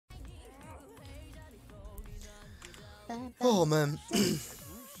Oh man.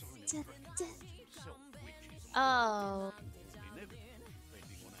 Oh.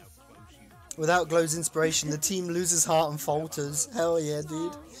 Without Glow's inspiration, the team loses heart and falters. Hell yeah,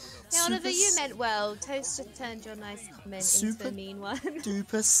 dude. Hey, Oliver, you meant well. Toast just turned your nice comment into a mean one.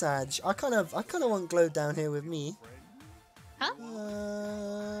 Duper sag. I kind of want Glow down here with me. Huh?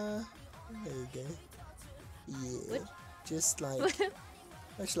 There you go. Yeah. What? Just like.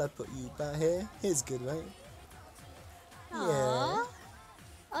 Where shall I put you? About here? Here's good, right? Aww. Yeah.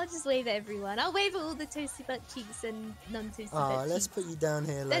 I'll just wave at everyone. I'll wave at all the toasty butt cheeks and non-toasty butt cheeks. Let's put you down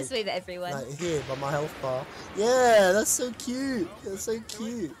here. Like, let's wave at everyone. Like here by my health bar. Yeah, that's so cute. That's so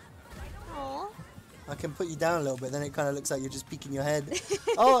cute. Aww. I can put you down a little bit, then it kind of looks like you're just peeking your head.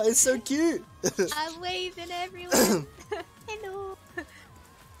 Oh, it's so cute. I'm waving at everyone. Hello.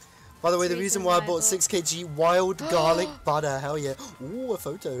 By the way, the reason why I bought 6 kg wild garlic butter, hell yeah. Ooh, a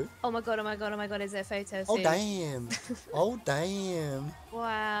photo. Oh my god, oh my god, oh my god, is there a photo? Oh damn. Oh damn.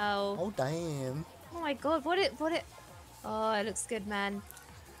 Wow. Oh damn. Oh my god, what it, oh, it looks good, man.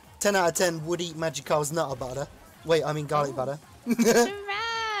 10 out of 10 would eat Magikarp's nutter butter. Wait, I mean garlic butter.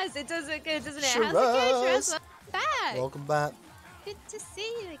 Shiraz! It does look good, doesn't it? Shiraz. How's it going, Shiraz? Welcome back. Welcome back. Good to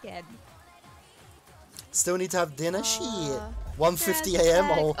see you again. Still need to have dinner? Shit. 1:50 AM?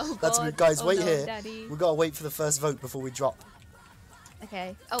 Oh, that's God. good. Guys, wait no, here. Daddy. We gotta wait for the first vote before we drop.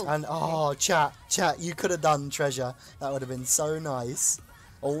 Okay. Oh. And chat, you could have done treasure. That would have been so nice.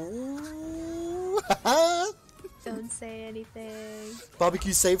 Oh. Don't say anything.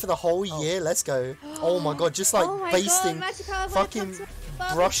 Barbecue save for the whole year. Let's go. Oh my god, just like basting, fucking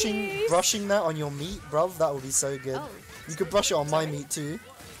brushing that on your meat, bruv. That would be so good. Oh, you could brush it on my meat too.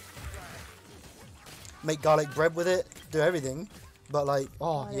 Make garlic bread with it. Do everything. But like,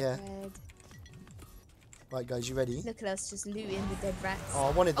 yeah. Bread. Right, guys, you ready? Look at us just looting the dead rats. Oh,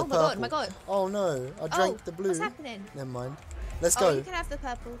 I wanted the purple. Oh my god, my god. Oh no, I drank the blue. What's happening? Never mind. Let's Oh, go. you can have the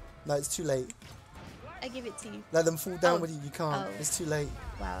purple. No, it's too late. I give it to you. Let them fall down with you. You can't. Oh. It's too late.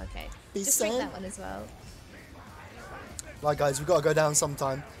 Wow, okay. Be Just drink that one as well. Right, guys, we've got to go down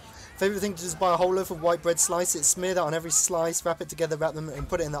sometime. Favorite thing to just buy a whole loaf of white bread, slice it, smear that on every slice, wrap it together, wrap them, and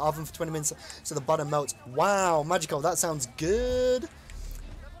put it in the oven for 20 minutes so the butter melts. Wow, magical, that sounds good.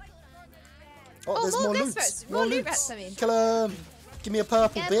 Oh, there's more loot. More loot rats, I mean. Kill 'em. Give me a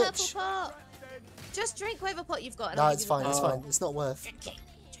purple, bitch. Purple pot. Just drink whatever pot you've got. No, it's fine, it's fine. It's not worth.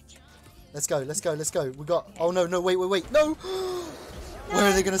 Let's go, let's go, let's go. We got. Oh no, no, wait. No. Where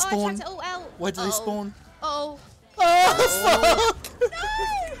are they gonna spawn? Where do they spawn? Oh. Oh, fuck!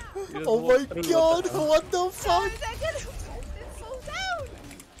 No! Oh my god, what the fuck? Fall down!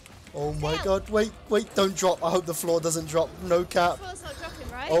 Oh my god, wait, don't drop. I hope the floor doesn't drop. No cap. The floor's not dropping,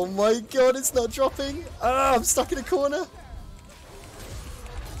 right? Oh my god, it's not dropping. Ah, I'm stuck in a corner.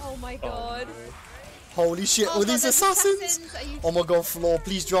 Oh my god. Holy shit, all these assassins! Oh my god, floor,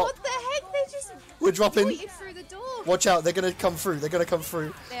 please drop. What the heck? They just... We're dropping. You through the door. Watch out, they're gonna come through.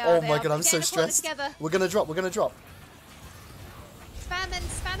 Oh my god, I'm so stressed. We're gonna drop.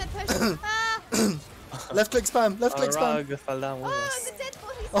 Spam and push. Ah! Left click spam. Oh, the dead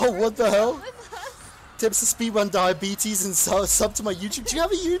bodies. Oh, what the hell? Tips to speedrun diabetes and sub to my YouTube. Do you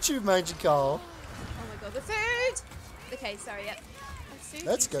have a YouTube, Magic Carl? Oh my god, the food! Okay, sorry, yep.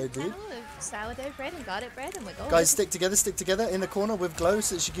 Let's go, dude. Sourdough bread and garlic bread, oh my god. Guys, stick together in the corner with glow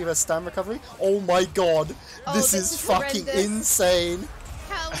so it should give us stam recovery. Oh my god, this is fucking insane.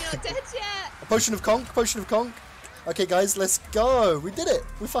 How are we not dead yet? A potion of conch. Okay, guys, let's go. We did it.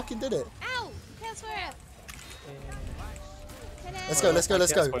 We fucking did it. Ow! Chaos Warrior!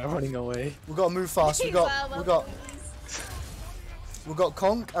 Let's go. I'm running away. We've got to move fast. We've got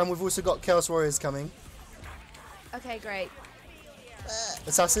conch and we've also got Chaos Warriors coming. Okay, great.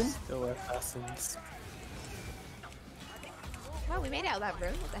 Assassin? Still assassins. Wow, we made it out of that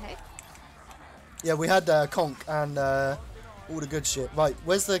room. What the heck? Yeah, we had conch and all the good shit. Right,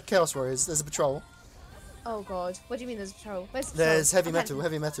 where's the Chaos Warriors? There's a patrol. Oh god, what do you mean there's a patrol? Where's the There's patrol?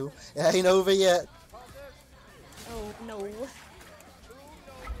 heavy metal. It ain't over yet. Oh no.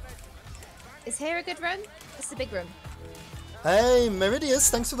 Is here a good room? It's the big room. Hey,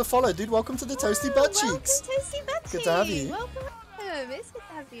 Meridius, thanks for the follow, dude. Welcome to the Toasty Butt Cheeks. Welcome, Toasty Butt Cheeks. Good to have you. Welcome. It's good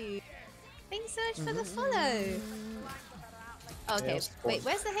to have you. Thanks so much for the follow. Oh, okay, wait,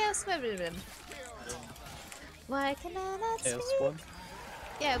 where's the hair swim? Why can I not speak?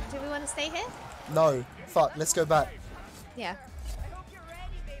 Yeah, do we want to stay here? No, fuck, let's go back. Yeah.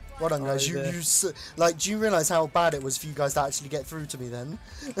 Well done, guys. Do you realise how bad it was for you guys to actually get through to me then?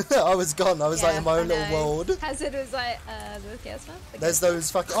 I was gone. I was like in my own little world. Hazard was like, the chaos one. There's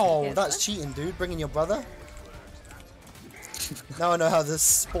those fucking. Oh, that's cheating, dude. Bringing your brother. Now I know how the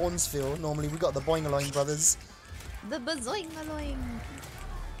spawns feel. Normally we got the Boing-a-Loing brothers. The bazoing aloing.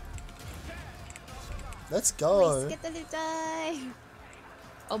 Let's go. Please get the loot die.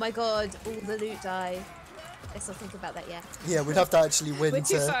 Oh my god, all the loot die. Let's not think about that yet. Yeah, we'd have to actually win. We're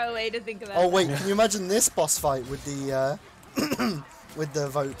too far away to think about Oh that. wait, can you imagine this boss fight with the with the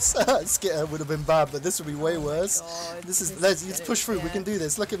votes? Skitter would have been bad, but this would be way worse. God, Let's push through. Yeah. We can do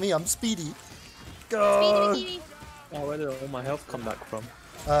this. Look at me, I'm speedy. Speedy Go. bikini. Oh, where did all my health come back from?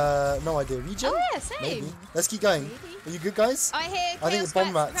 No idea. Regen? Oh yeah, same. Maybe. Let's keep going. Maybe. Are you good, guys? I hear I think it's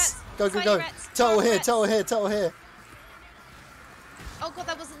bomb rats. Go, go, tiny go. rats, Turtle bomb here, rats. turtle here, turtle here. Oh god,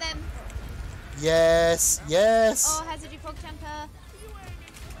 that wasn't them. Yes, yes. Oh, Hazard, you frog jumper.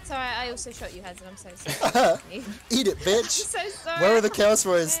 Sorry, I also shot you, Hazard. I'm so sorry. Eat it, I'm bitch. so sorry. Where are the Chaos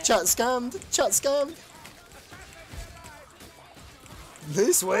Warriors? Chat scammed. Chat scammed.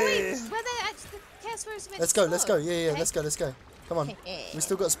 This Oh, way. wait, where they actually the Chaos Warriors meant Let's to go, let's go. stop? Yeah, yeah, Okay. let's go, let's go. Come on. Okay. We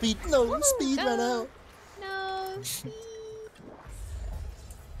still got speed. No, Woo, speed go. ran out. No, speed.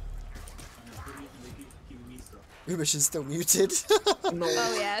 Umesh is still muted. No.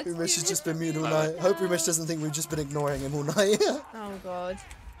 Oh yeah. Umesh has just been muted all night. Hope Umesh doesn't think we've just been ignoring him all night. Oh god.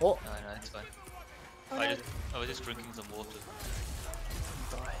 Oh, No, no, it's fine. Oh, I, no. I was just drinking some water.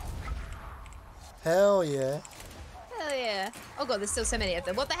 hell yeah. Hell yeah. Oh god, there's still so many of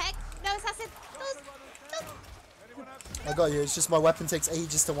them. What the heck? No assassin. No. I got you. It's just my weapon takes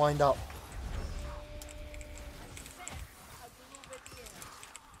ages to wind up.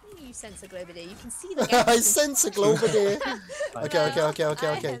 You sense a globally. You can see the I gas. sense a globe here. Okay, okay, okay, okay,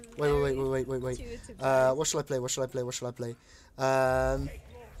 I okay. am Wait. intuitive. What shall I play? What shall I play? What shall I play?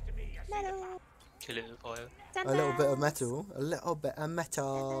 Metal. Kill it with fire. A little bit of metal. A little bit of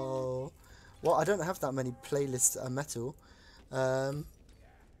metal. Well, I don't have that many playlists of metal.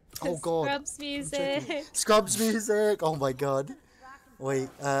 Oh god. Scrubs music. Scrubs music. Oh my god. Wait.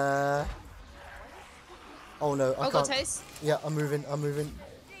 Oh no, I Oh god, can't. toast. Yeah, I'm moving. I'm moving.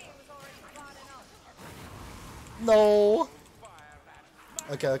 No.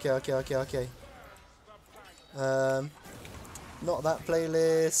 Okay. Not that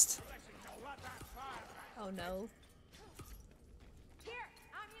playlist. Oh no.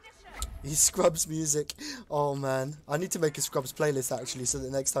 He Scrubs music. Oh man, I need to make a Scrubs playlist actually, so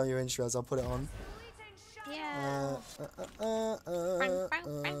that next time you're in Shrez, I'll put it on. Yeah.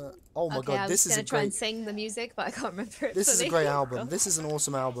 Oh my Okay, god, I this was is a gonna try and great. sing the music, but I can't remember it. This is a fully. great album. This is an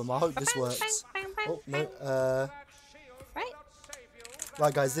awesome album. I hope this works. Oh no. Right.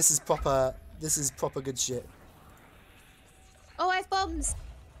 Right guys, this is proper. This is proper good shit. Oh, I have bombs.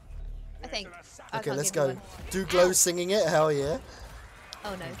 I think. I Okay, can't let's give you go. one. Do Glow Ow. singing it? Hell yeah.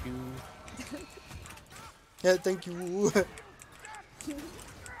 Oh no. You. Yeah, thank you.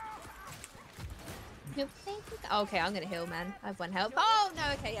 No, thank you. Oh, okay, I'm gonna heal, man. I have one health. Oh no.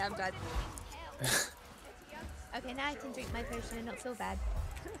 Okay, yeah, I'm dead. Okay, now I can drink my potion and not feel bad.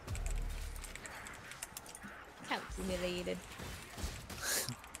 Count humiliated.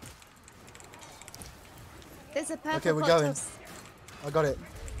 There's a purple Okay, we're pot going. toss. I got it.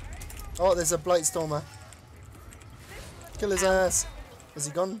 Oh, there's a Blightstormer. Kill his ass. Is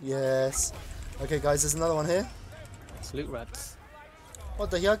he gone? Yes. Okay, guys, there's another one here. It's loot rats.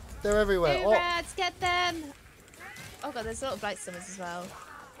 What the heck? They're everywhere. Hey, Oh, rats, get them! Oh god, there's a lot of Blightstormers as well.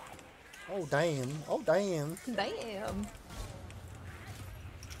 oh damn. Oh damn. Damn.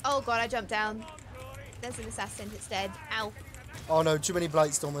 Oh god, I jumped down. There's an assassin, it's dead. Ow. Oh no, too many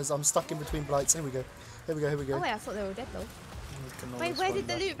Blightstormers. I'm stuck in between Blights. Here we go. Here we go. Here we Oh go. wait, I thought they were all dead though. You can Wait, always where run did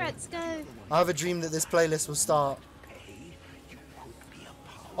the back loot in. rats go? I have a dream that this playlist will start.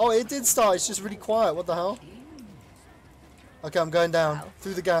 Oh, it did start. It's just really quiet. What the hell? Okay, I'm going down Wow.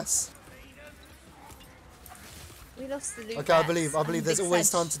 through the gas. We lost the loot Okay, I rats. believe and there's Big always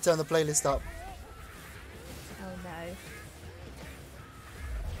Sedge. time to turn the playlist up. Oh no.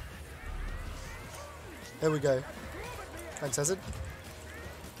 Here we go. Thanks, Hazard.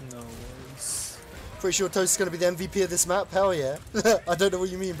 No worries. Pretty sure Toast is going to be the MVP of this map. Hell yeah. I don't know what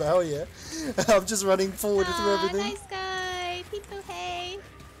you mean, but hell yeah. I'm just running forward through Ah, everything. nice guy. People, hey.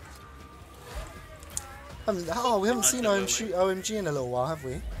 Oh, we haven't Not seen to go OMG in a little while, have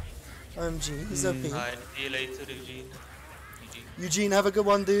we? OMG, he's OP. Alright, see you later, Eugene. Eugene, have a good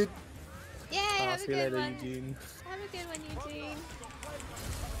one, dude. Yeah, Ah, have a see you good later, one. Eugene. Have a good one, Eugene.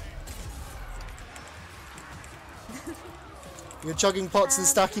 You're chugging pots and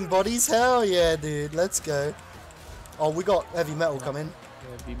stacking bodies? Hell yeah, dude. Let's go. Oh, we got heavy metal coming.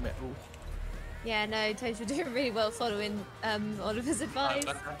 Heavy metal. Yeah, no, Toast, you're doing really well following Oliver's advice.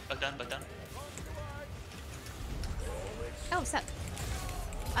 Back down. Oh, what's up?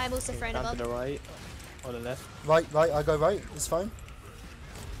 I'm also throwing a Down to bomb. the right. Or the left. Right, I go right. It's fine.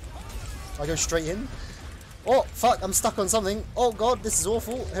 I go straight in. Oh, fuck, I'm stuck on something. Oh god, this is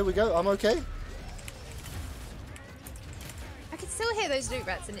awful. Here we go, I'm okay. I can still hear those loot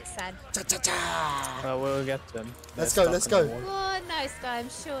rats and it's sad. We'll get them. Let's They're go, let's stuck on go. the wall. Oh, nice guy. I'm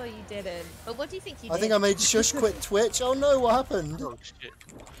sure you didn't. But what do you think you did? I think I made Shush quit Twitch. Oh no, what happened? Oh shit.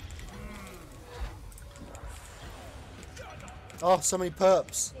 Oh, so many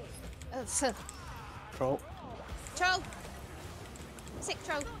perps. Oh, so. Troll. Troll! Sick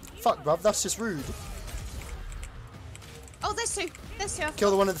troll. Fuck, bruv, that's just rude. Oh, there's two. There's two. Kill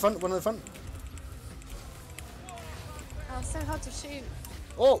the one in the front, one in the front. Oh, so hard to shoot.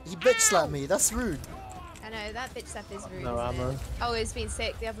 Oh, he bitch slapped me. That's rude. I know, that bitch stuff is rude. No isn't ammo. it? Oh, he's been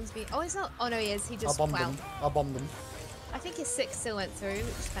sick. The other one's been. Oh, he's not. Oh, no, he is. He I just. bombed Wow. him. I bombed him. I think his sick still went through, which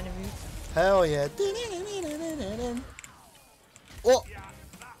is kind of rude. Hell yeah. Oh.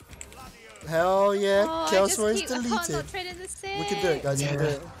 Hell yeah. Oh, Chaos I just Warriors keep. I can't deleted. not trade in the sick. We can do it, guys. We can do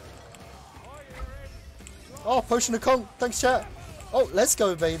it. Oh, Potion of Conk. Thanks, chat. Oh, let's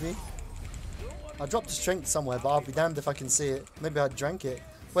go, baby. I dropped a strength somewhere, but I'll be damned if I can see it. Maybe I drank it.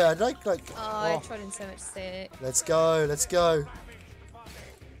 Wait, I'd like. Oh, I trod in so much sick. Let's go. Let's go.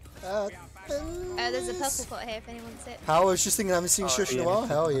 There's a purple pot here if anyone wants it. How? I was just thinking I haven't seen Shush in a while.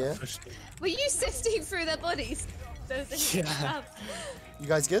 Hell yeah. Were you sifting through their bodies? Those Yeah. You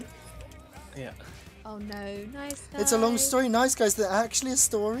guys good? Yeah. Oh no, nice guy. It's a long story. Nice, guys. There's actually a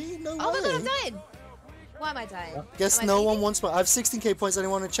story? No Oh my god, I'm way. dying! Why am I dying? Guess Am I no one bleeding? wants my. I have 16k points.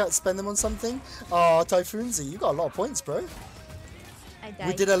 Anyone in chat spend them on something? Oh, Typhoonsy, you got a lot of points, bro. I died.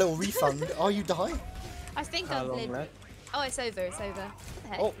 We did a little refund. Oh, you die? I think How I'm long dead. left? Oh, it's over, it's over. What the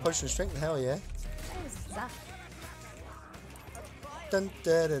heck? Oh, potion of strength. Hell yeah. What was that? Dun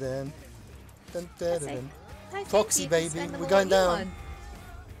dun dun dun. Dun dun That's dun. it. dun. Thank Foxy, you for baby, spending we're all going you down. want.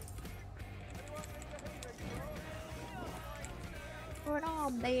 For an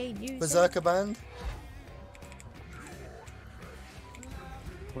arm they ain't using. Berserker band.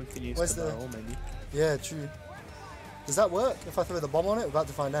 We could use Where's the the- barrel, maybe. Yeah, true. Does that work if I throw the bomb on it? We're about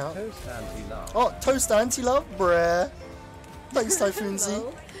to find out. Toast anti-love. Oh, toast anti-love, bruh. Thanks, Typhoonsy.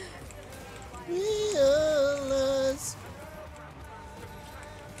 Lol. Realize.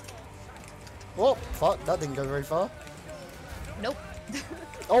 Oh, fuck, that didn't go very far. Nope.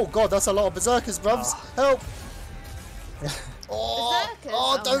 Oh god, that's a lot of berserkers, bruvs. Help! Oh, Berserkers?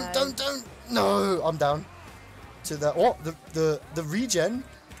 oh, Oh, don't, no. don't. No, I'm down. To the, oh, the regen.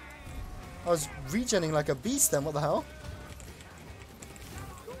 I was regenning like a beast then, what the hell?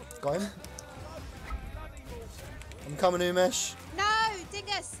 Got him. I'm coming, Umesh. No,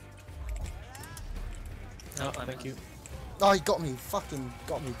 dingus! No, Oh, thank you. Oh, he got me. Fucking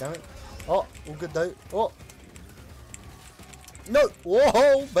got me, damn it. Oh, all good though. Oh. No!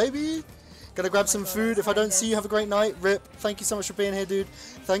 Whoa, baby! Gotta grab some God, food. that's If I don't horrendous. see you, have a great night. Rip, thank you so much for being here, dude.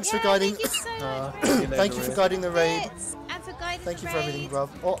 Thanks Yeah, for guiding. Thank you so much. See you later, Thank you for Rick. guiding the raid. Bits, and for guiding Thank the you for everything, raid. bruv.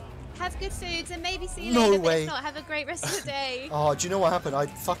 Oh, Have good foods and maybe see you No later. But way. if not, have a great rest of the day. oh, do you know what happened? I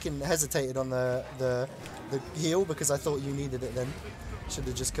fucking hesitated on the heal because I thought you needed it then. Should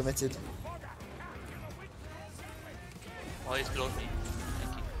have just committed. Oh, he's below me.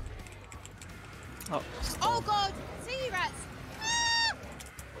 Thank you. Oh, Oh god! See you rats! Ah!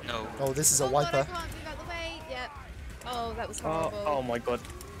 No. Oh, this is a Oh god, I wiper. can't move out the way. Yep. Oh, that was oh, horrible. oh my god.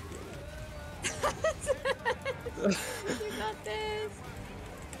 You got this.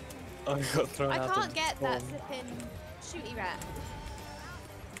 I got thrown I out can't of get the that storm. flipping shooty rat.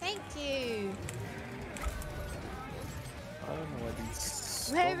 Thank you. I don't know where these.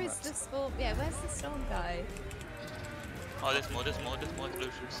 Where storm is rats- the storm? Yeah, where's the storm guy? Oh, there's more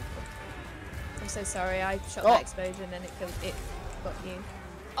explosions. I'm so sorry. I shot Oh. that explosion and it killed it. Got you.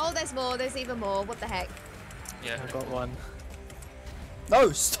 Oh, there's more. There's even more. What the heck? Yeah. I got one.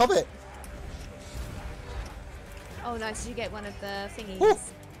 No, stop it! Oh, nice. Did you get one of the thingies? Woo.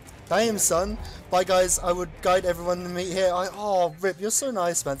 Damn, son. Bye, guys. I would guide everyone to meet here. Oh, Rip, you're so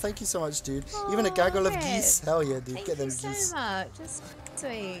nice, man. Thank you so much, dude. Even a Oh, gaggle of Rip. geese. Hell yeah, dude. Thank Get them you so geese. much. That's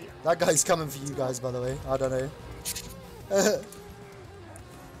sweet. That guy's coming for you guys, by the way. I don't know.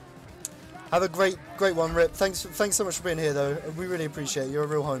 Have a great one, Rip. Thanks so much for being here, though. We really appreciate it. You're a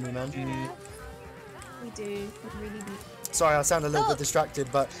real homie, man. We do. We really do. Sorry, I sound a little Oh. bit distracted,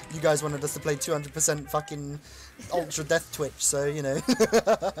 but you guys wanted us to play 200% fucking ultra death Twitch, so you know.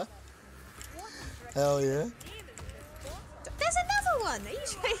 Hell yeah. There's another one. Are you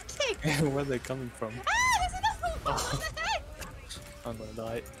joking? Where are they coming from? Ah, there's another one. What the heck? I'm gonna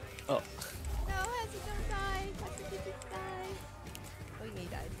die. Oh, No, Hazzy, don't die. Hazzy, did you die? Oh, yeah, he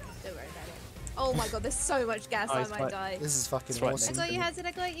died. Don't worry about it. Oh my god, there's so much gas. Oh, I it's might right. die. This is fucking That's right, I awesome. got you, Hazard.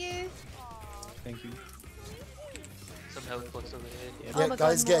 I got you. thank you. Some health pots over here. Yeah. Yeah, Oh my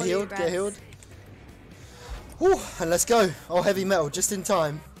guys, God, get more healed, loot get rats. healed. Whew, and let's go. Oh, heavy metal, just in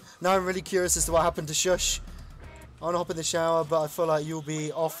time. Now I'm really curious as to what happened to Shush. I want to hop in the shower, but I feel like you'll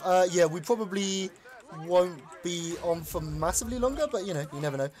be off. Yeah, we probably won't be on for massively longer, but you know, you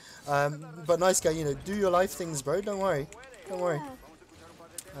never know. But nice guy, you know, do your life things, bro. Don't worry. Don't worry.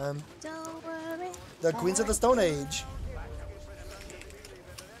 Don't worry. The Queens of the Stone Age.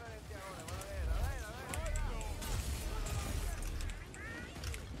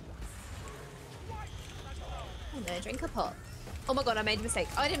 I'm gonna drink a pot. Oh my god, I made a mistake.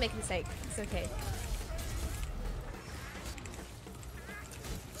 Oh, I didn't make a mistake. It's okay.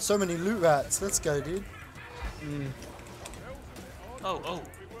 So many loot rats. Let's go, dude. Oh.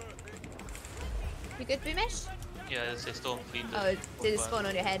 You good, Boomish? Yeah, it's a storm fiend. Oh, did it spawn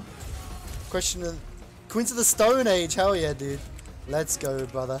on your head? Question of Queens of the Stone Age. Hell yeah, dude. Let's go,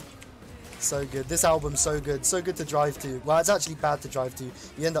 brother. So good. This album's so good. So good to drive to. Well, it's actually bad to drive to.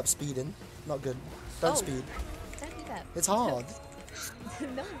 You end up speeding. Not good. Don't speed. Don't do that. It's hard. No,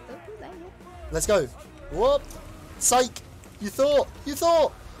 don't do that. Let's go. Whoop. Psych. You thought. You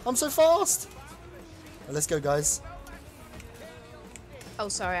thought. I'm so fast. Let's go, guys. Oh,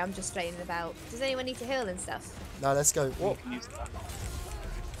 sorry, I'm just playing about. Does anyone need to heal and stuff? Now let's go. Whoop.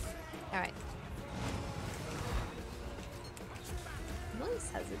 Alright. Noise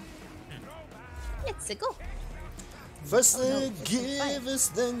hazard. Let's go. First Oh, no, they it's give fine. us,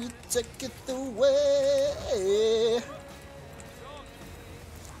 then you take it away.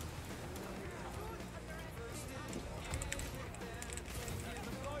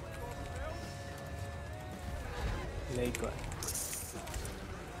 Lair.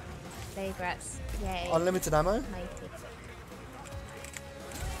 Lagrats. Yay. Unlimited ammo. Mighty.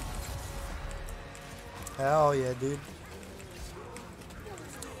 Hell yeah, dude.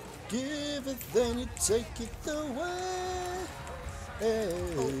 Give it, then you take it away. Hey.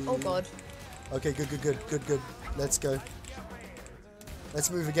 Oh god. Okay, good. Let's go. Let's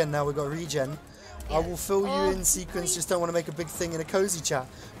move again now. We've got regen. I will fill you in sequence. Just don't want to make a big thing in a cozy chat.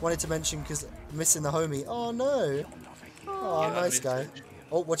 Wanted to mention because missing the homie. Oh no. Oh, Yeah, nice guy.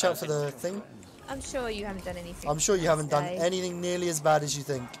 Oh, watch out for the thing. I'm sure you haven't done anything. I'm sure you haven't done today. anything nearly as bad as you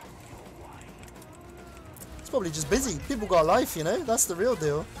think. It's probably just busy. People got a life, you know. That's the real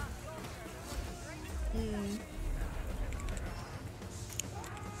deal.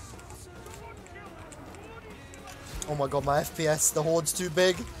 Oh my god, my FPS, the horde's too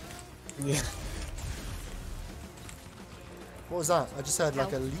big. Yeah. What was that? I just heard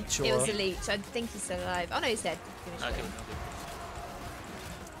like a leech or It was a leech. I think he's still alive. Oh no, he's dead. Okay.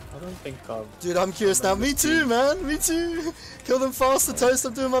 I don't think Dude, I'm curious now. Me too, man. Me too. Kill them faster, Toast.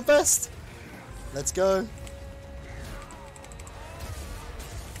 I'm doing my best. Let's go.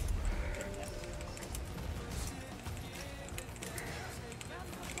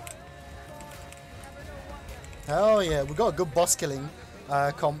 Hell yeah. We got a good boss killing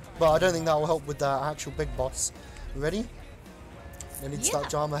comp, but I don't think that will help with the actual big boss. You ready? I need to start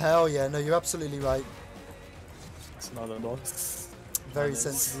drama. Hell yeah. No, you're absolutely right. it's not a boss. Very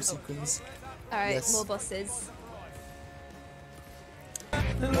sensible sequence. Alright, Yes. more bosses.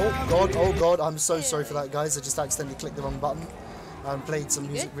 Oh god, I'm so sorry for that, guys. I just accidentally clicked the wrong button and played some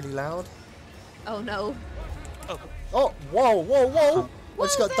music really loud. Oh no. Oh, whoa. I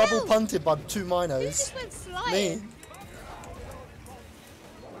just What got the double hell? punted by 2 Who minos. just went flying? Me.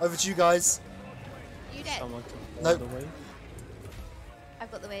 Over to you guys. You dead? Someone can Nope. the way. I've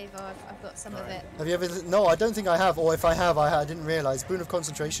got the wave, or I've got some of it. Have you ever... No, I don't think I have. Or if I have, I didn't realise. Boon of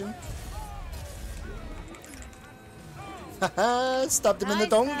concentration. Haha, stabbed him in the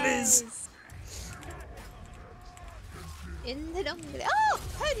Nice, donglies. guys. In the dongle. Oh!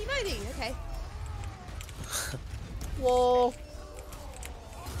 Holy moly! Okay. Whoa.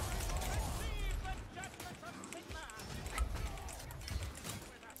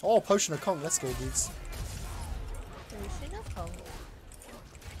 Oh, potion of Kong. Let's go, dudes. Potion of Kong.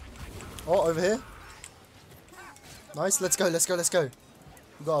 Oh, over here. Nice. Let's go.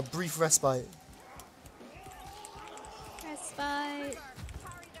 We've got a brief respite. Respite.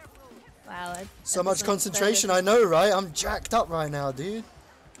 Wow. So much concentration, I know, right? I'm jacked up right now, dude.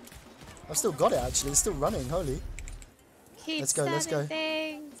 I've still got it, actually. It's still running. Holy. Keep Let's go.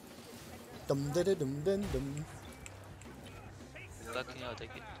 things. Dum dum dum dum dum. Lucky, I'll take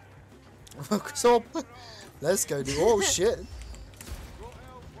it. Focus up. Let's go, dude. Oh shit.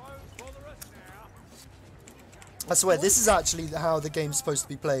 I swear, this is actually how the game's supposed to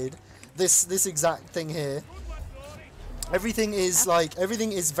be played. This exact thing here. Everything is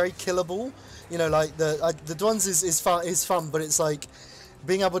very killable. You know, like the Dwans is fun, but it's like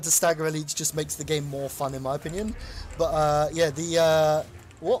being able to stagger elites just makes the game more fun, in my opinion. But yeah,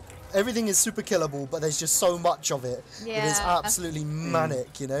 What? Everything is super killable, but there's just so much of it. It is Yeah. absolutely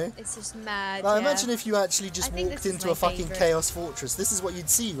manic, you know? It's just mad. Like, yeah. imagine if you actually just I think walked this is into my a fucking favourite. Chaos Fortress. This is what you'd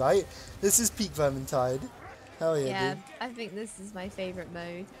see, right? This is peak Vermintide. Hell yeah, Yeah, dude. I think this is my favourite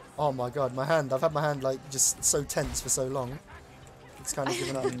mode. Oh my god, my hand. I've had my hand, like, just so tense for so long. It's kind of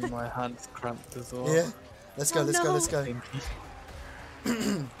given up. My hand's cramped as well. Yeah. Let's go, Oh, let's go, no. let's go. Thank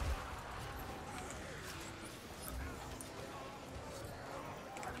you.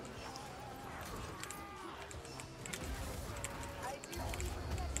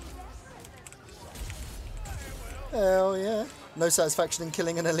 Hell yeah. No satisfaction in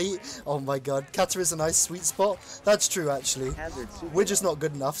killing an elite. Oh my god. Kata is a nice sweet spot. That's true, actually. We're just not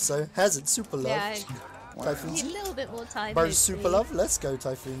good enough, so Hazard, super love. Yeah, I Typhoon need Z. a little bit more time. Bro, hopefully. super love. Let's go,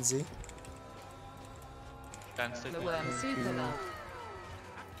 Typhoon Z. Gangster. The worm, super love.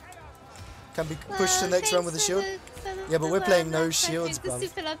 Can be pushed to the next round with a shield. Yeah, but we're playing no shields, The bruv.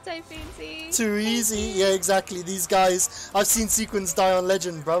 super love Typhoon Z. Too easy. Yeah, exactly. These guys. I've seen Sequins die on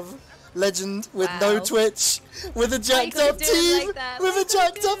Legend, bruv. Legend with no Wow. Twitch. With a jacked gotta up do him team. like that? With Why a you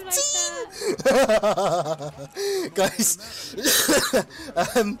gotta jacked do up him like team. Guys.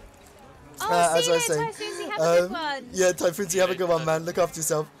 Oh, as see I you say, later, Typhoon Z. Have a good one. Yeah, Typhoon Z, have a good one, man. Look after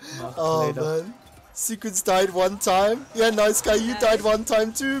yourself. No, Oh, later. man. Sequins died one time. Yeah, nice guy, you died one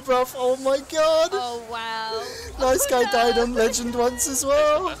time too, bruv. Oh my god. Oh, wow. Nice guy no. died on Legend once as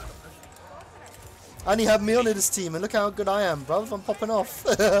well. And he had me on his team, and look how good I am, bruv. I'm popping off.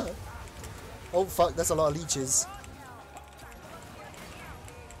 Oh, fuck, that's a lot of leeches.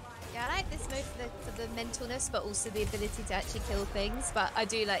 Yeah, I like this mode for the mentalness, but also the ability to actually kill things. But I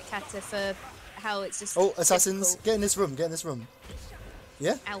do like Kata for how it's just. Oh, assassins, difficult. get in this room, get in this room.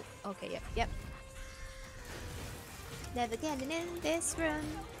 Yeah? Ow. Okay, yep, yep. Never getting in this room.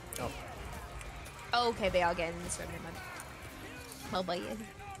 Oh, okay, they are getting in this room, never mind. My bad.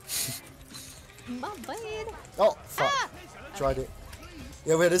 My bad. Oh, fuck. Ah! Tried it.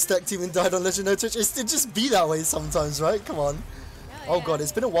 Yeah, we had a stack team and died on Legend no Twitch. It just be that way sometimes, right? Come on. Oh yeah. god,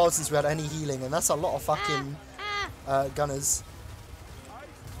 it's been a while since we had any healing, and that's a lot of fucking Ah! gunners.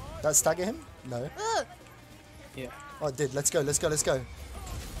 That stagger him? No. Ugh! Yeah. Oh, it did. Let's go, let's go, let's go.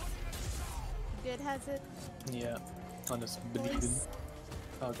 Good hazard. Yeah. I'm just bleeding.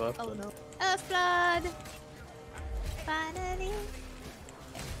 Oh god. Oh no. Earth blood! Finally!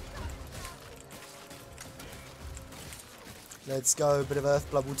 Let's go. Bit of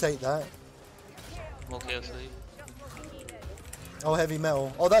Earthblood, we'll take that. More chaos leave. Oh, heavy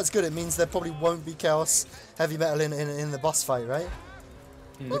metal. Oh, that's good. It means there probably won't be chaos heavy metal in the boss fight, right?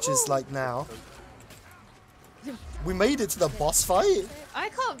 Which is like now. We made it to the boss fight? I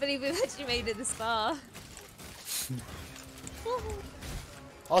can't believe we've actually made it this far.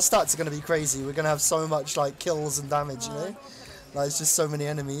 Our stats are going to be crazy. We're going to have so much like kills and damage, you know? Like, it's just so many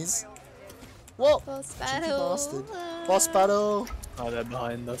enemies. What? Boss Cheeky battle. bastard. Boss battle. Oh, they're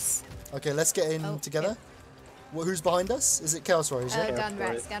behind us. Okay, let's get in Oh, together. Who's behind us? Is it Chaos Warriors? Yeah? Gun for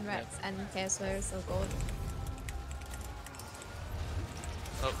rats, it. gun rats, and chaos warriors. Oh god.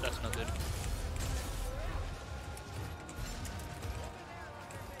 Oh, that's not good.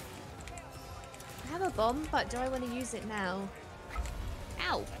 I have a bomb, but do I want to use it now?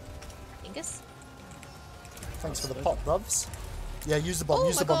 Ow! Dingus. Thanks for the pop, bruvs. Yeah, use the bomb, Oh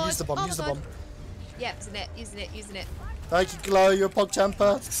use the my bomb, God. use the bomb, Oh use the my bomb. God. Yeah, using it, using it, using it. Thank you, Glow, you're a pog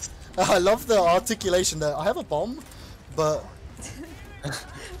champer. I love the articulation there. I have a bomb, but I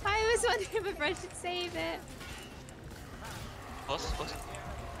was wondering if I should save it. Boss, boss.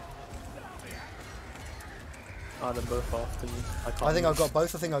 Oh, they're both after me. Can't I think move. I've got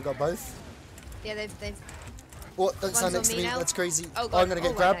both. I think I've got both. Yeah, they've. What? Don't stand One's next on to me me. now. That's crazy. Oh, Oh, God. I'm gonna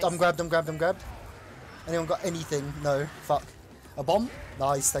get Oh, grabbed. nice. I'm grabbed. I'm grabbed. I'm grabbed. Anyone got anything? No. Fuck. A bomb?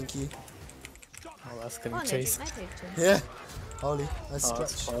 Nice. Thank you. Oh, that's Oh, getting no, chased. drink my potion. Yeah. Holy. That's Oh,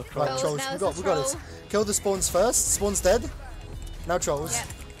 that's stretch. far. Right, Trolls, trolls. now We it's got. a We got this. troll. Kill the spawns first. Spawns dead. Now trolls. Yep.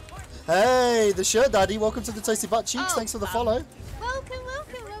 Hey, the shirt daddy. Welcome to the Toasty Butt Cheeks. Oh, Thanks for the follow. Welcome,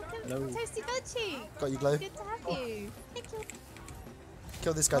 welcome, welcome. Hello. Toasty Budgie. Got you, Glow. Good to have you. Thank you.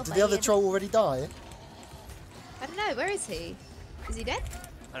 Kill this guy. Oh, Did the other buddy. troll already die? I don't know, where is he? Is he dead?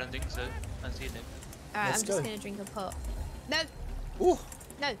 I don't think so. I see him. Alright, Let's I'm just go. gonna drink a pot. No! Ooh.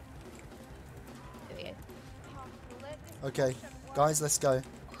 No! There we go. Okay, guys, let's go.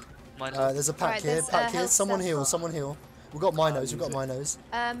 Mine. There's a pack Alright, here. there's, Pack here. health Someone stuff. heal. Someone heal. We've got Minos. We've got use it.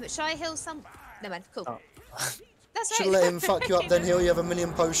 Minos. Shall I heal some? No man, cool. Oh. That's Should right. have let him fuck you up, then heal. You have a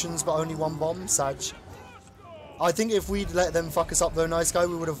million potions, but only one bomb. Sag. I think if we'd let them fuck us up, though, nice guy,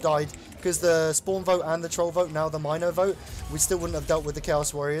 we would have died. Because the spawn vote and the troll vote, now the Mino vote, we still wouldn't have dealt with the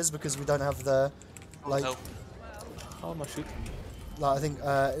Chaos Warriors because we don't have the, like, Help. How am I shooting? Like I think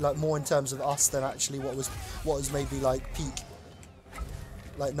like more in terms of us than actually what was maybe like peak.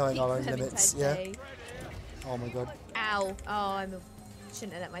 Like knowing our own limits. Yeah. Day. Oh my god. Ow. Oh,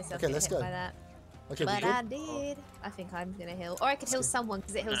 shouldn't have let myself get let's hit go. by that. Okay, But we I good? did. I think I'm gonna heal. Or I could heal someone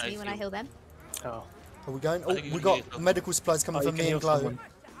because it heals No, me when I heal them. Oh. Are we going? I Oh, think you we can got heal yourself. medical supplies coming Oh, you from can me heal and Glow. someone.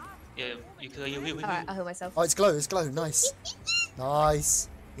 Yeah, you can heal. Alright, I'll heal myself. Oh, it's Glow. It's Glow. Nice. Nice.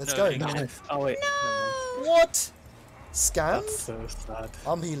 Let's No, go. you can- Nice. Oh wait. No. What? Scam? That's so sad.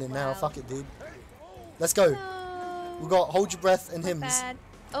 I'm healing now. Wow. Fuck it, dude. Let's go. No. We got Hold Your Breath and Not Hymns. bad.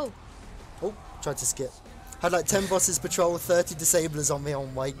 Oh, Oh, tried to skip. Had like 10 bosses patrol, 30 disablers on me. Oh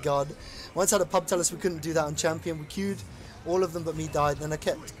my god. Once had a pub tell us we couldn't do that on Champion. We queued. All of them but me died. Then I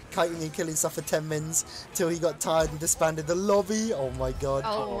kept kiting and killing stuff for 10 mins till he got tired and disbanded the lobby. Oh my god.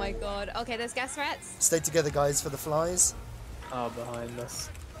 oh my god. Okay, there's gas rats. Stay together, guys, for the flies. Oh, behind us.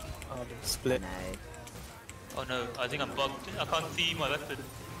 Oh, the split. No. Oh no, I think I'm bugged. I can't see my weapon.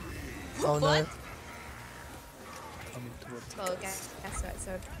 Oh no. What? Coming towards Oh, gas rats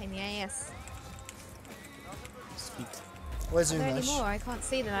are a pain in the ass. speed. Where's Are there any Umesh? more? I can't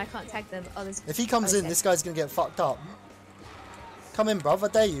see them. I can't tag them. Oh, there's... If he comes in, Okay. this guy's gonna get fucked up. Come in, bruv. I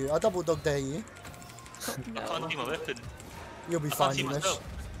dare you. I double dog dare you. I can't see my weapon. You'll be I fine, can't see Umesh. myself.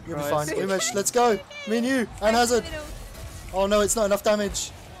 You'll be Right. fine. Umesh, let's go. Me and you. And Hazard. Oh no, it's not enough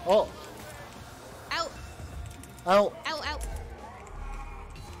damage. Oh, Out! out. Out! Out!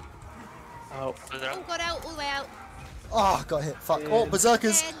 Oh, Further Oh up. god, out! All the way out! Ah, got hit. Fuck. Oh,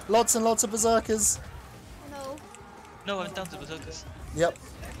 berserkers. Dead. Lots and lots of berserkers. Oh No, I'm down to berserkers. Yep.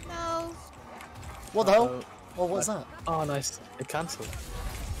 no! No! What the hell? uh-oh. Oh, what's that? Oh, nice. It cancelled.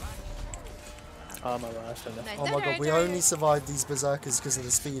 Oh my god, I shouldn't have. No, Oh my god, we don't. only survived these berserkers because of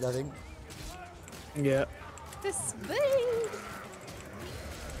the speed, I think. Yeah. The speed!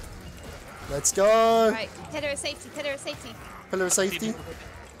 Let's go. Right, pillar of safety, pillar of safety. Pillar of safety.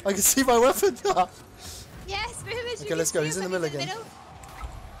 I can see my weapon. Yes, Boomers, Okay, let's go. He's in the middle again.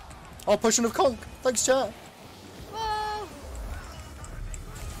 Oh, potion of conk. Thanks, chat. Whoa!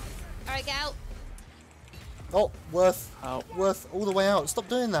 Alright, get out. Oh, worth. Ow. Worth all the way out. Stop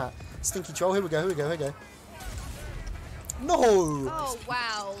doing that. Stinky troll. Here we go. Here we go. Here we go. No. Oh,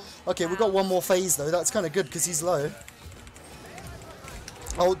 wow. Okay, we've got one more phase though. That's kind of good because he's low.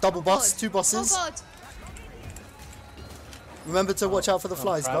 Oh, double boss. God. 2 bosses. Oh god. Remember to watch out for the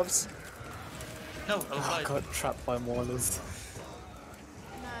flies, crap. bruv. No, I was I right. got trapped by maulers.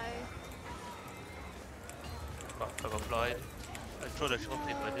 No. I got flied. I tried a shot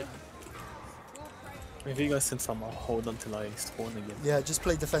if I did. If you guys can somehow hold on till I spawn again. Yeah, just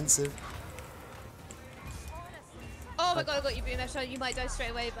play defensive. Oh my god, I got you, Boomers. You might die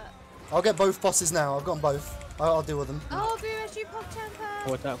straight away, but... I'll get both bosses now. I've got them both. I'll deal with them. Oh, Boomers, you pop champer!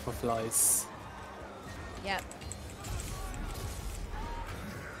 Watch out for flies. Yep.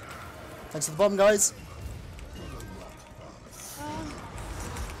 Thanks for the bomb, guys.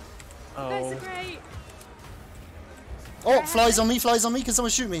 Oh, guys Oh, are great. Oh, flies on me. Flies on me. Can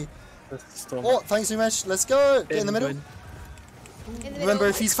someone shoot me? that's the storm. Oh, thanks, Umesh. Let's go. Get in the middle. Win. In the Remember, middle.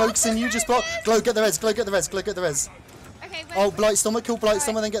 if he's focusing you, just block. Glow, get the res. Glow, get the res. Glow, get the res. Okay, wait. Oh, Blightstormer. Kill Blightstormer,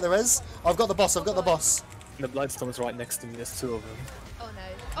 Alright. then get the res. I've got the boss. I've got the boss. The Blightstorm is right next to me. There's 2 of them. Oh no.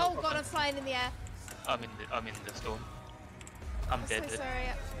 Oh god, I'm flying in the air. I'm in the storm. I'm I'm dead. so sorry.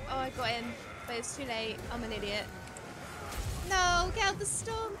 Oh, I got him. But it's too late. I'm an idiot. No, get out the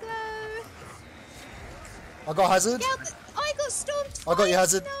storm, Glow. I got Hazard. Get out the... I got stormed I got you, twice,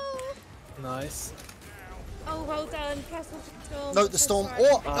 Hazard. No. Nice. Oh, well done. Careful with the storm. No, I'm the so storm. sorry.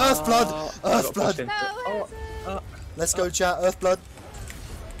 Oh, Earthblood. I got Earthblood. pushed into No, it. Oh, Hazard. Let's go, chat. Earthblood.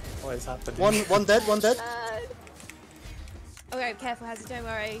 what is happening? One dead. One dead. Okay, careful, Hazard. Don't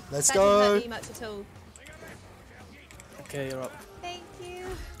worry. Let's that go. didn't hurt me much at all. Okay, you're up. Thank you.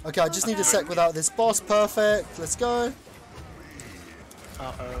 Okay, I just need a sec without this boss. Perfect. Let's go.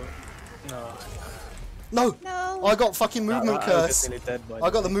 Uh-oh. No. No. No. I got fucking movement I was just curse. nearly dead by I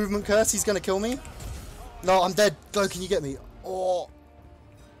got the way. movement curse. He's gonna kill me. No, I'm dead. Glow, can you get me? Oh.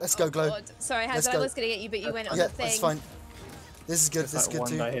 Let's go, Glow. God. Sorry, Let's Hazard. I go. was gonna get you, but you went on Yeah, the thing. that's fine. This is good. There's This is like good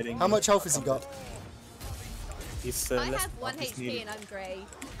one guy too. hitting How me. much health has he got? He's, I less have 1 up, he's HP nearly- and I'm grey.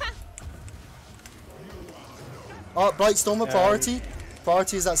 Oh, Blightstormer, priority.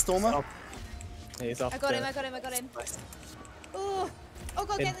 Priority is that Stormer. Up. Yeah, he's up I got him. there. I got him. I got him. Nice. Oh. Oh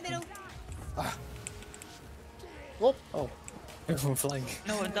god, get in the middle. Whoop. Oh. I'm flying.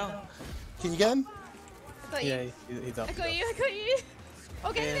 No, I'm down. Can you get him? I got you. Yeah, he's up. I got you. I got you.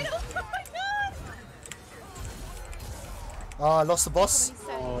 Oh, get in the Yeah. middle. Oh my god. Ah, I lost the boss. He's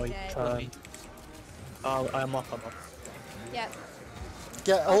so Oh, he dead. turned. Oh, I'm up. Yep.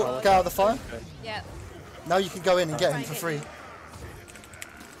 Get out of the fire. Okay. Yep. Now you can go in and get him Right, for get free. me.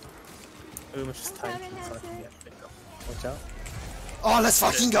 We must just tank coming, it so I can Hazard. get picked up. Watch out. Oh, let's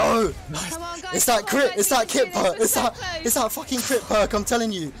fucking go! Come on, guys. It's that come on, crit, guys, it's we that can crit do this, perk, we're it's so that, close. it's that fucking crit perk, I'm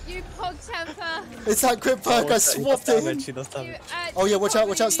telling you. You pog temper. It's that crit perk, I swapped it. him. She does You damage. Oh yeah, watch out,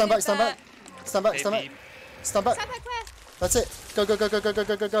 actually stand back, stand needed back. Stand back, stand back. Maybe. Stand back. that. Stand back, Claire. That's it. Go, go, go, go, go, go,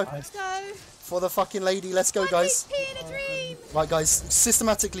 go, go, go. Let's go. For the fucking lady, let's go, 1 guys. HP in a dream. Right, guys,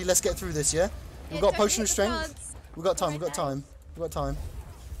 systematically, let's get through this, yeah? We've Yeah, got don't potion of hit the strength. cards. We've got time, Alright, we've got time. We've got time.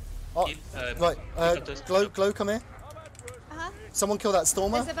 Oh, Keep, right, pick up those- Glow, Glow, come here. Uh-huh. Someone kill that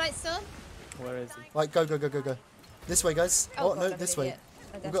Stormer. There's a bite storm. Where is he? Right, go, go, go, go, go. This way, guys. Oh, God, no, I'm this an way. idiot.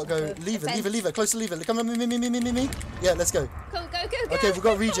 We've got to go. Defense. Leave it, leave it, leave it. Close to leave it. Come on, me. Yeah, let's go. Go, go, go, go. Okay, we've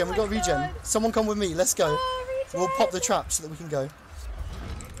got regen, Oh we've got my regen. God. Someone come with me, let's go. Oh, regen. We'll pop the trap so that we can go.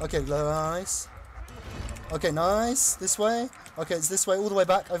 Okay, nice. Okay, nice. This way. Okay, it's this way, all the way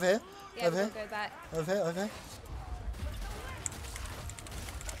back. Over here. Yeah, over we'll here. go back. Over here, over here.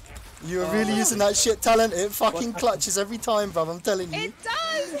 You're really using that shit talent. It fucking clutches every time, bruv. I'm telling you. It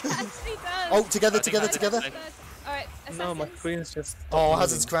does. It actually does. Oh, together, I think together, that's together. it. Alright, No, my assassins. screen's just. Oh,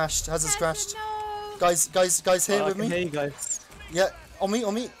 Hazard's crashed. Hazard's crashed. No. Guys, here I with can hear me. you guys. Yeah, on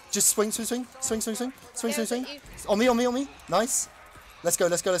me. Just swing. Yeah, Swing. but you- On me. Nice. Let's go.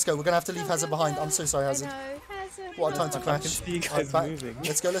 We're gonna have to leave Go, Hazard go, behind. go. I'm so sorry, I Hazard. know, Hazard. What a time to no. I can crash. see you Right, guys back. moving.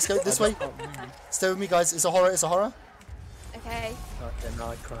 Let's go. This way. I can't move. Stay with me, guys. It's a horror. Okay. Okay, now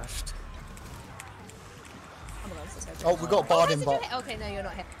I crashed. Oh my God, I'm so sorry. Oh, we got barred in Hazard, bot. you're hit. Okay, no, you're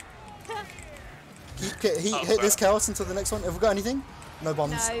not hit. Hit this chaos until the next one. Have we got anything? No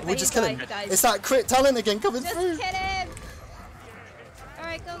bombs. No, We'll but just you kill him. died, guys. It's that crit talent again coming Just through. kill him.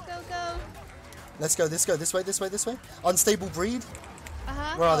 Alright, go. Let's go. This way. Unstable breed.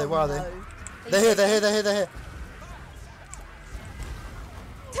 Uh-huh. Where are they? Oh, Where are they? no. They're here.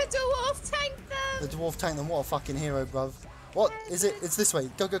 The dwarf tanked The them. dwarf tanked them. What a fucking hero, bruv. What is it? It's this way.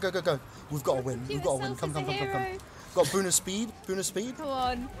 Go. We've got to win. Cute Come. yourself as a hero. Got Boon of speed. Come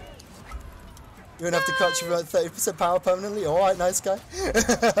on. You're gonna have to cut you at 30% power permanently. Alright, nice guy.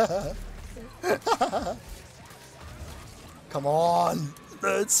 Come on.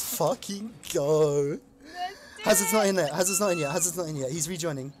 Let's fucking go. Hazard's not in there. Hazard's not in yet. He's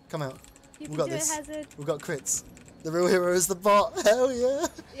rejoining. Come out. You We can got do it, this. Hazard. We've got crits. The real hero is the bot. Hell yeah.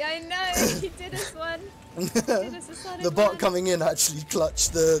 Yeah, I know. He did us one. The bot coming in actually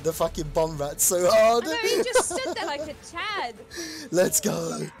clutched the fucking bomb rat so hard. I know, he just stood there like a Chad. Let's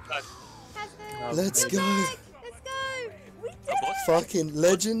go. Hazard. Let's You're go. back. Let's go. We did it. Fucking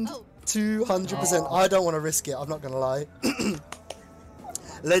legend. Oh. 200%. I don't want to risk it. I'm not going to lie.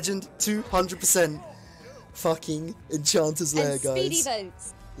 Legend 200%. Fucking Enchanter's Lair, And speedy guys.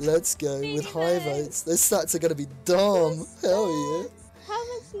 votes. Let's go Speedy with high votes. votes. Those stats are going to be dumb. Hell yeah. How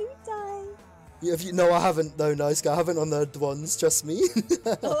much loot die? No, I haven't though, nice guy. I haven't unearthed ones, trust me.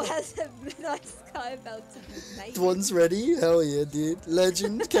 Oh, has a nice guy about to be made. One's ready? Hell yeah, dude.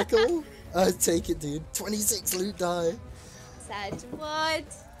 Legend, Keckle. I take it, dude. 26 loot die. Sad. What?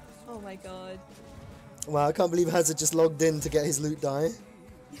 Oh my god. Wow, I can't believe Hazard just logged in to get his loot die.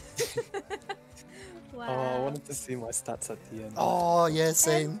 Wow. Oh, I wanted to see my stats at the end. Oh, yeah,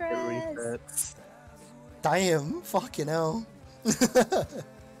 same. The Empress. resets. Damn, fucking hell.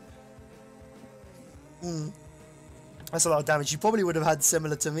 That's a lot of damage. You probably would have had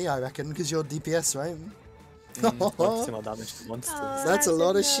similar to me, I reckon, because you're DPS, right? Focusing on damage to monsters. Oh, That's a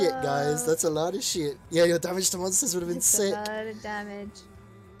lot of shit, no. guys. That's a lot of shit. Yeah, your damage to monsters would have been It's sick. a lot of damage.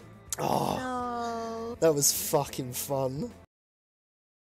 Oh, No. that was fucking fun.